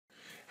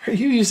Are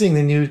you using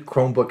the new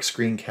Chromebook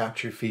screen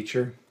capture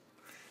feature?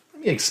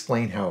 Let me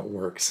explain how it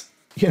works.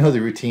 You know the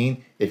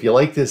routine. If you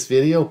like this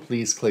video,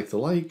 please click the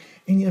like.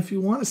 And if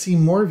you want to see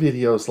more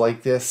videos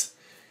like this,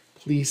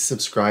 please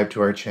subscribe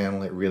to our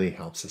channel. It really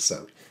helps us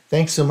out.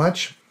 Thanks so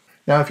much.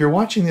 Now, if you're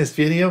watching this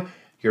video,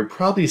 you're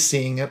probably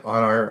seeing it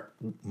on our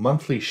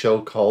monthly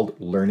show called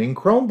Learning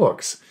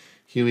Chromebooks.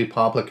 Huey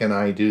Poplick and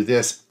I do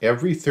this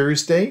every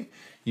Thursday.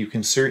 You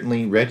can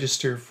certainly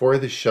register for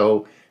the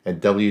show at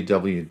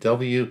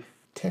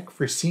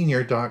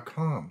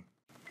www.techforsenior.com.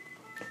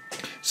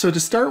 So to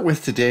start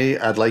with today,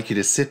 I'd like you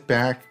to sit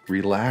back,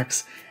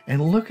 relax,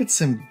 and look at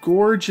some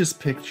gorgeous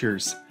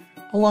pictures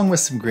along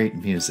with some great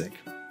music.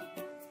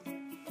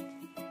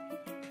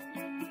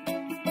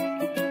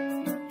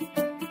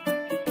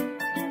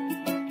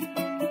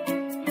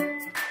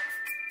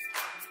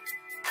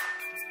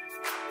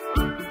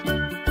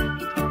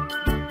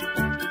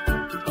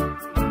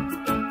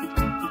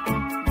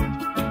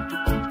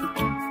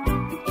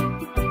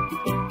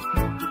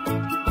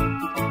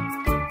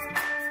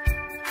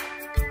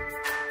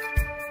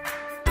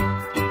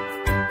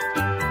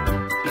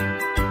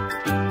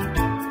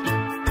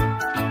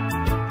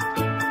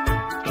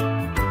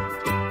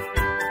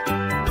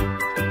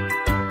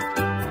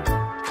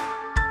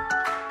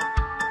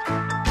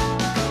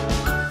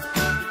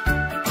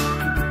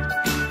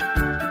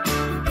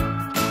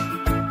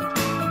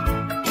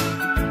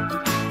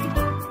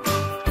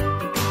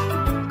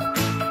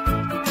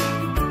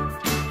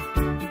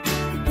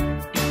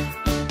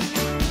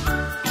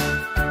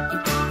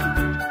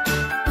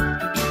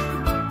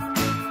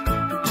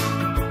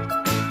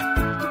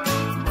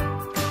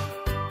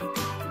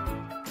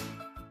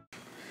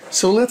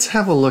 So let's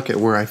have a look at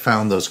where I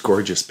found those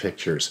gorgeous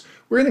pictures.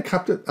 We're going to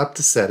come up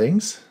to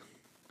settings.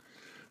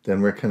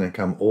 Then we're going to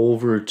come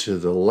over to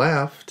the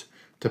left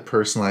to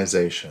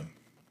personalization.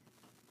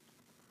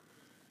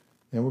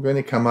 Then we're going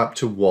to come up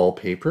to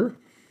wallpaper.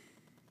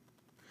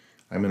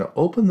 I'm going to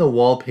open the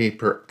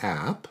wallpaper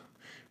app.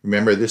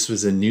 Remember, this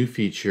was a new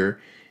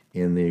feature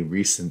in the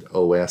recent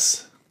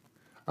OS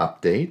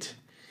update.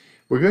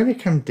 We're going to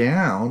come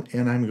down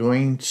and I'm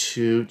going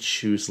to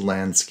choose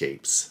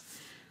landscapes.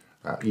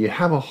 You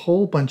have a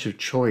whole bunch of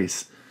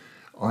choice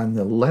on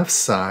the left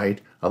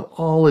side of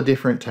all the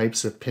different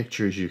types of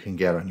pictures you can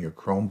get on your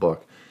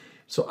Chromebook.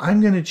 So I'm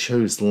going to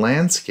choose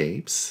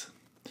landscapes.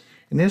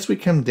 And as we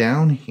come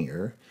down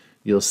here,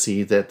 you'll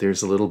see that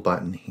there's a little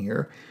button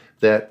here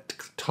that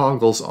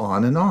toggles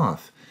on and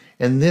off.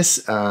 And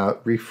this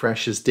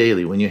refreshes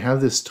daily. When you have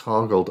this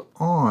toggled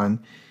on,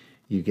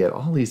 you get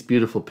all these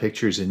beautiful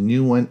pictures, a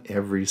new one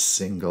every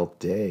single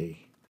day.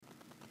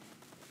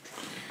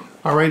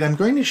 All right, I'm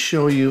going to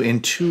show you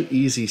in 2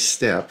 easy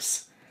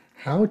steps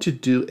how to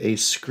do a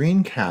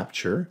screen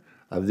capture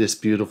of this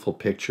beautiful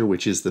picture,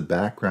 which is the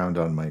background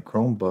on my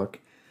Chromebook,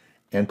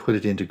 and put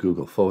it into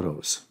Google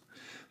Photos.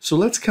 So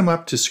let's come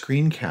up to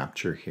screen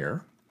capture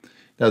here.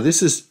 Now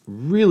this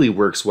really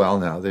works well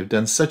now. They've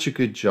done such a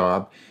good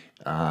job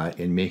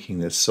in making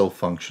this so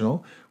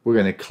functional. We're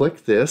going to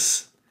click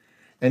this,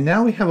 and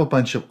now we have a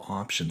bunch of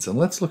options. And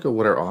let's look at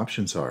what our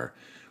options are.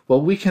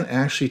 Well, we can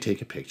actually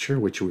take a picture,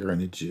 which we're going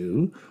to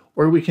do,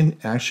 or we can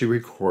actually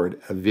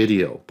record a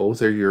video.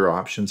 Both are your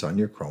options on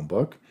your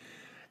Chromebook.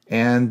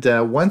 And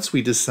once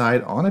we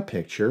decide on a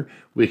picture,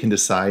 we can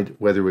decide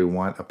whether we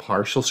want a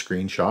partial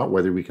screenshot,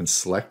 whether we can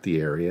select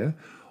the area,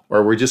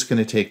 or we're just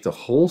going to take the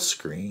whole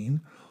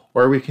screen,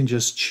 or we can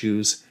just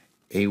choose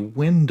a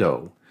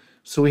window.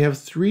 So we have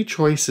 3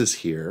 choices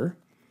here,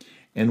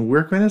 and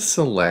we're going to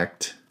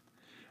select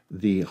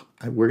the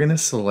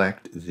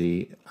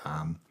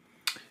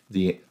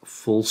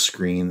full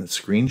screen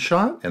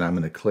screenshot, and I'm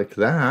going to click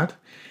that.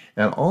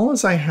 And all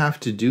I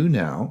have to do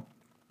now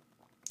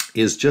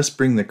is just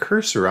bring the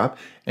cursor up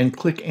and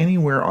click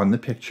anywhere on the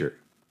picture.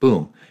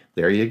 Boom,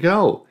 there you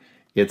go.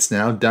 It's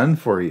now done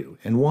for you.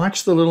 And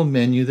watch the little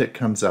menu that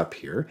comes up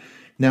here.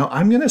 Now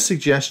I'm going to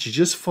suggest you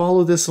just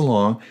follow this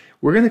along.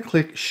 We're going to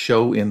click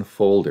Show in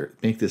Folder.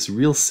 Make this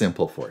real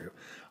simple for you.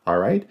 All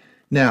right.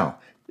 Now,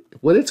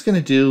 what it's going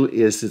to do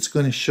is it's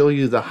going to show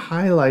you the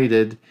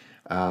highlighted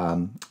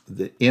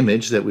the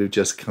image that we've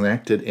just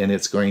connected, and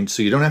it's going,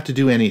 so you don't have to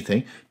do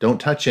anything. Don't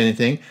touch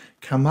anything.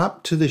 Come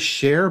up to the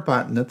share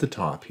button at the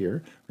top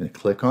here. I'm going to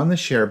click on the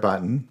share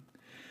button,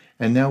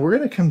 and now we're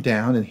going to come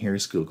down, and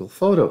here's Google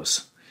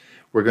Photos.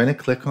 We're going to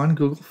click on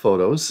Google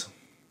Photos,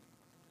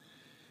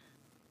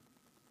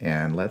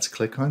 and let's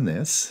click on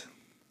this.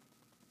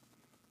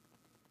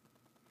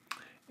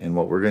 And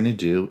what we're going to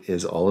do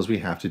is all we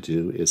have to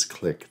do is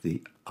click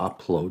the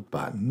upload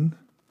button.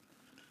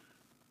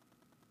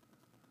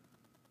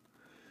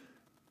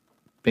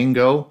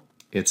 Bingo,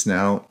 it's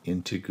now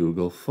into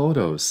Google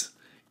Photos.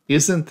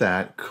 Isn't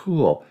that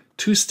cool?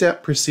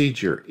 2-step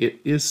procedure. It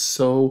is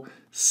so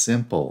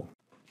simple.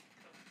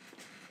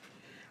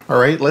 All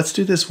right, let's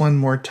do this one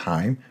more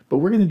time, but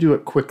we're going to do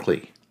it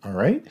quickly. All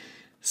right,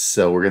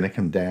 so we're going to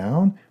come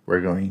down.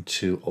 We're going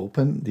to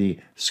open the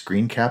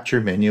screen capture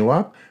menu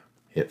up.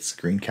 Hit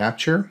screen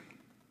capture.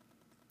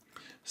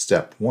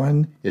 Step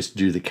 1 is to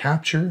do the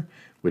capture,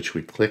 which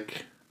we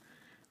click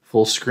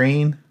full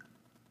screen,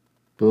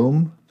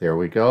 boom, there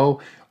we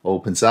go.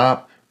 Opens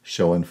up,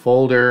 show in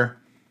folder,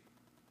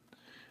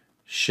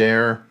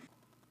 share,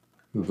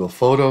 Google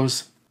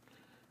Photos,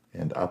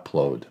 and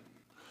upload.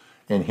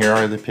 And here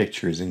are the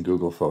pictures in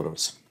Google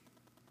Photos.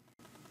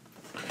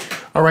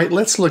 All right,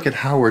 let's look at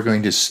how we're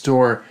going to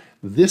store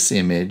this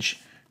image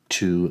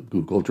to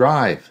Google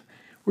Drive.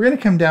 We're going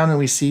to come down and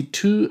we see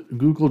two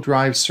Google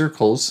Drive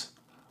circles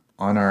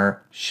on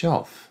our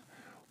shelf.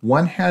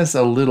 One has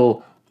a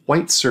little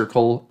white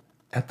circle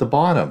at the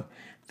bottom.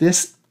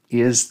 This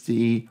is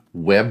the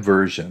web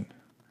version.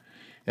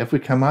 If we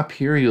come up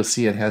here, you'll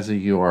see it has a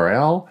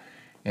URL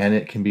and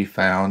it can be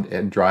found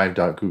at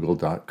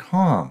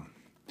drive.google.com.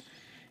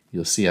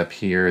 You'll see up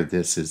here,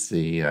 this is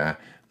the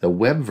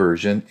web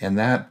version, and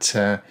that's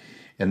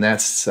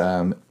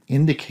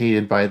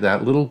indicated by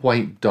that little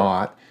white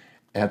dot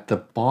at the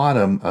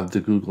bottom of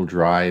the Google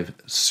Drive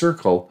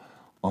circle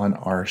on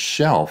our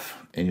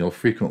shelf. And you'll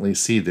frequently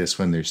see this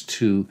when there's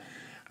two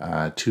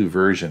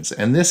versions.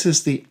 And this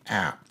is the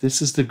app.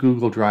 This is the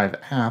Google Drive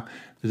app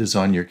that is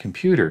on your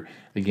computer.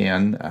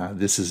 Again,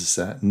 this is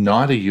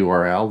not a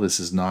URL.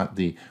 This is not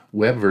the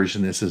web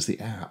version. This is the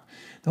app.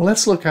 Now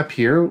let's look up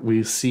here.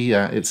 We see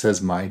it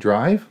says My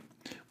Drive,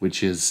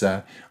 which is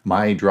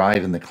my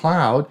drive in the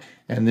cloud,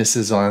 and this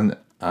is on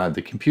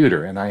the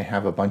computer. And I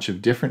have a bunch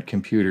of different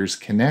computers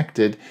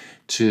connected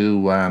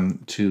to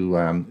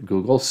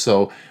Google.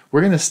 So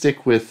we're going to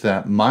stick with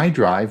My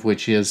Drive,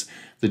 which is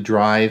the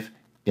drive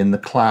in the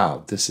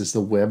cloud. This is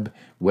the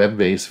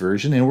web-based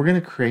version, and we're going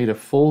to create a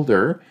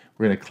folder.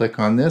 We're going to click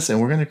on this, and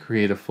we're going to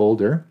create a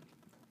folder.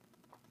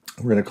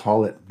 We're going to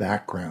call it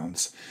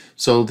Backgrounds.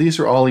 So these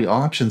are all the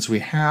options we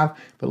have,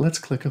 but let's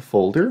click a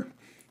folder,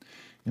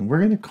 and we're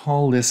going to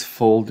call this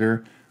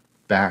folder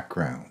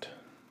Background.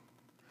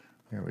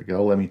 There we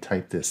go. Let me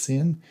type this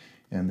in,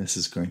 and this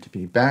is going to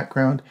be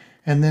Background,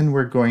 and then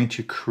we're going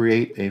to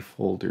create a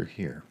folder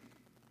here.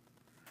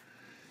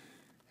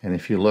 And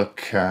if you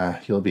look,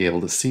 you'll be able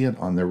to see it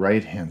on the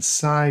right-hand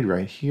side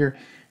right here,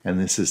 and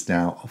this is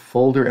now a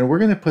folder, and we're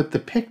going to put the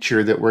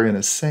picture that we're going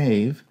to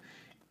save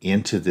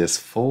into this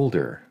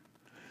folder.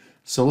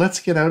 So let's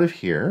get out of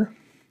here,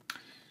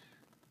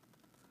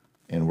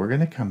 and we're going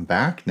to come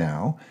back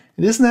now.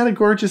 And isn't that a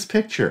gorgeous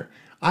picture?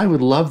 I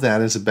would love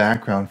that as a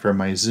background for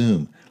my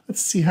Zoom.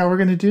 Let's see how we're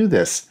going to do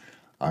this.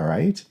 All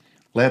right,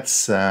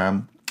 let's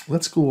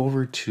go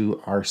over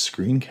to our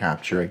screen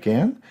capture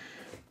again.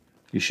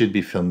 You should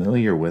be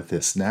familiar with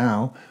this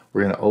now.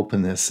 We're going to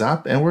open this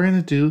up, and we're going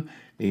to do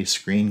a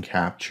screen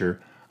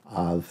capture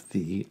of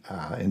the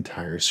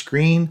entire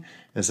screen.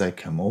 As I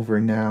come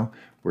over now,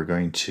 we're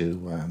going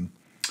to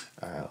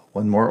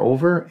one more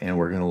over, and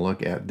we're going to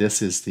look at,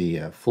 this is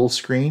the full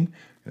screen.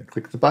 I'm going to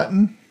click the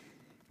button,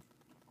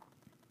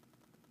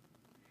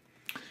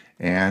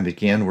 and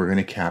again we're going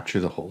to capture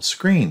the whole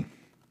screen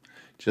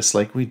just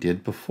like we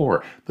did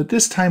before, but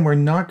this time we're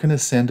not going to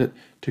send it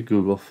to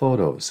Google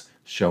Photos.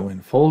 Show in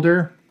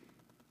folder,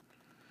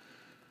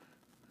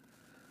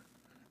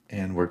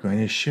 and we're going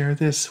to share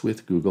this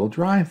with Google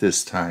Drive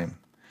this time.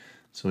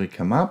 So we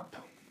come up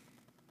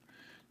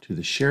to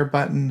the share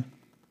button,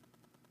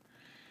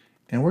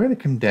 and we're going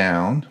to come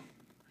down,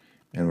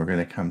 and we're going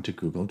to come to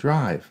Google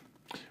Drive.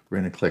 We're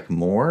going to click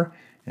more,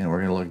 and we're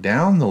going to look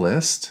down the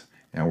list,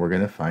 and we're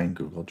going to find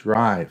Google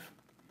Drive.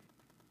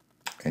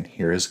 And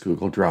here is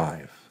Google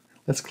Drive.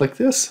 Let's click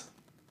this,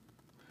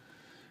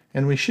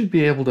 and we should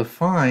be able to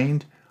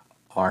find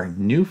our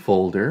new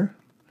folder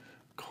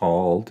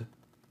called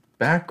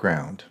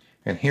Background.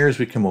 And here, as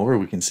we come over,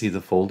 we can see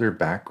the folder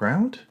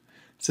Background.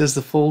 It says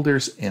the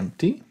folder's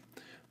empty,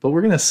 but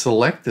we're going to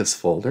select this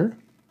folder.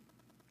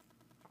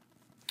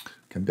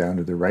 Come down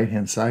to the right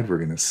hand side, we're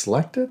going to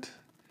select it,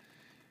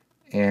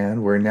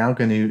 and we're now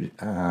going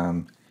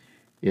to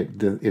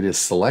it is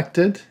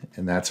selected,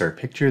 and that's our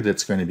picture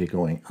that's going to be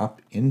going up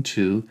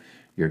into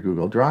your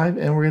Google Drive,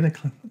 and we're going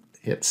to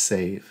hit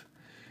save.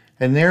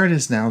 And there it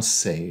is now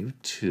saved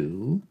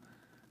to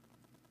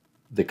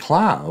the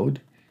cloud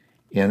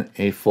in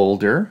a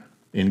folder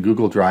in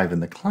Google Drive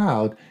in the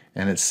cloud,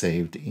 and it's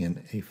saved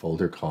in a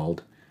folder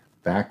called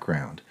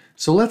Background.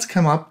 So let's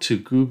come up to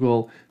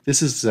Google.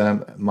 This is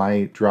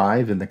my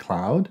drive in the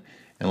cloud,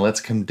 and let's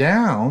come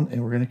down,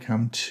 and we're going to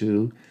come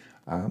to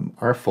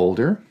our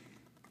folder.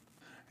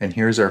 And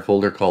here's our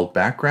folder called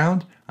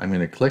Background. I'm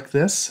going to click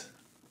this,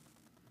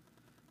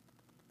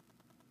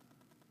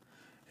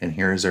 and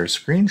here's our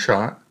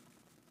screenshot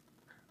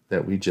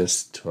that we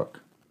just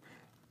took.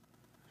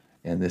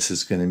 And this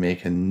is going to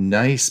make a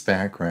nice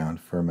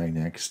background for my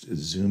next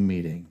Zoom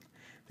meeting.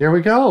 There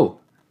we go.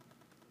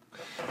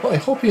 Well, I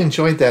hope you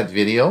enjoyed that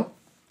video.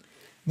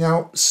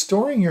 Now,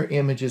 storing your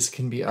images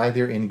can be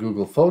either in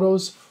Google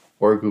Photos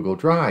or Google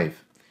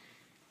Drive.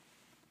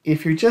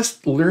 If you're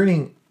just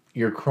learning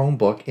your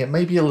Chromebook, it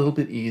may be a little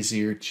bit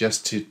easier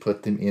just to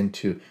put them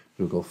into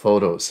Google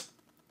Photos.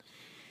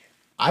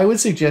 I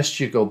would suggest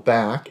you go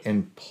back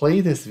and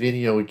play this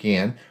video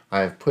again.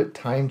 I've put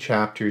time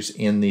chapters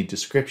in the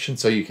description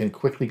so you can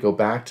quickly go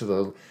back to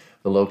the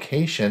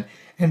location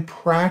and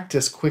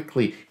practice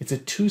quickly. It's a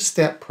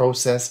two-step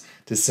process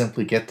to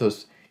simply get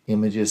those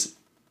images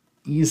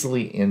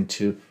easily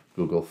into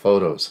Google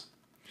Photos.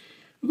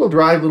 Google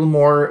Drive, a little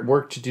more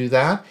work to do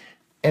that.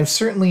 And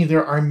certainly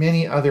there are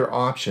many other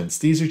options.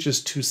 These are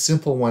just two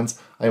simple ones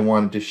I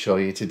wanted to show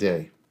you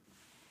today.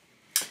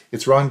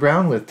 It's Ron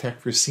Brown with Tech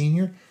for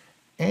Senior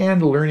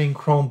and Learning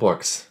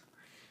Chromebooks.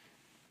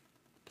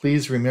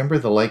 Please remember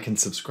to like and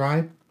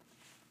subscribe,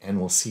 and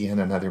we'll see you in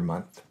another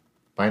month.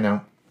 Bye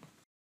now.